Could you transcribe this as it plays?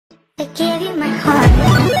I gave you my heart.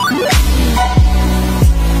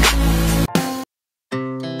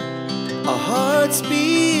 Our hearts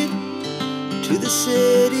beat to the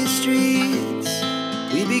city streets.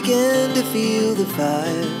 We began to feel the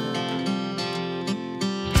fire.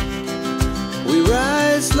 We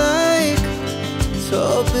rise like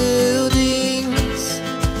tall buildings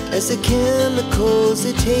as the chemicals,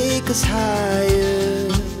 they take us higher.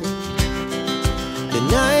 The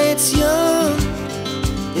night's young,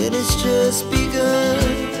 it has just begun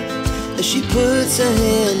as she puts her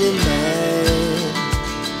hand in mine.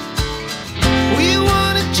 We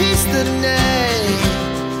wanna chase the night,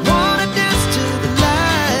 wanna dance to the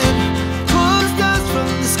light, pull the stars from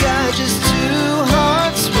the sky, just two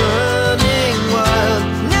hearts running wild.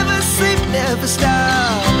 Never sleep, never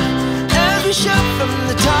stop, as we shout from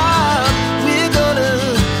the top.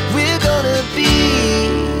 We're gonna be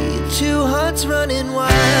two hearts running wild.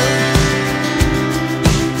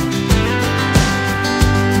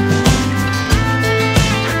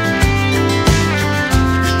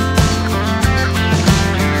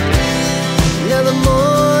 Now the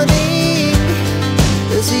morning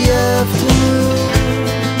is the afternoon.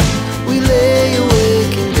 We lay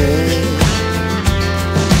awake in bed.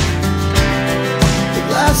 The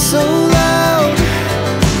laughs so loud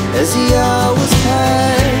as the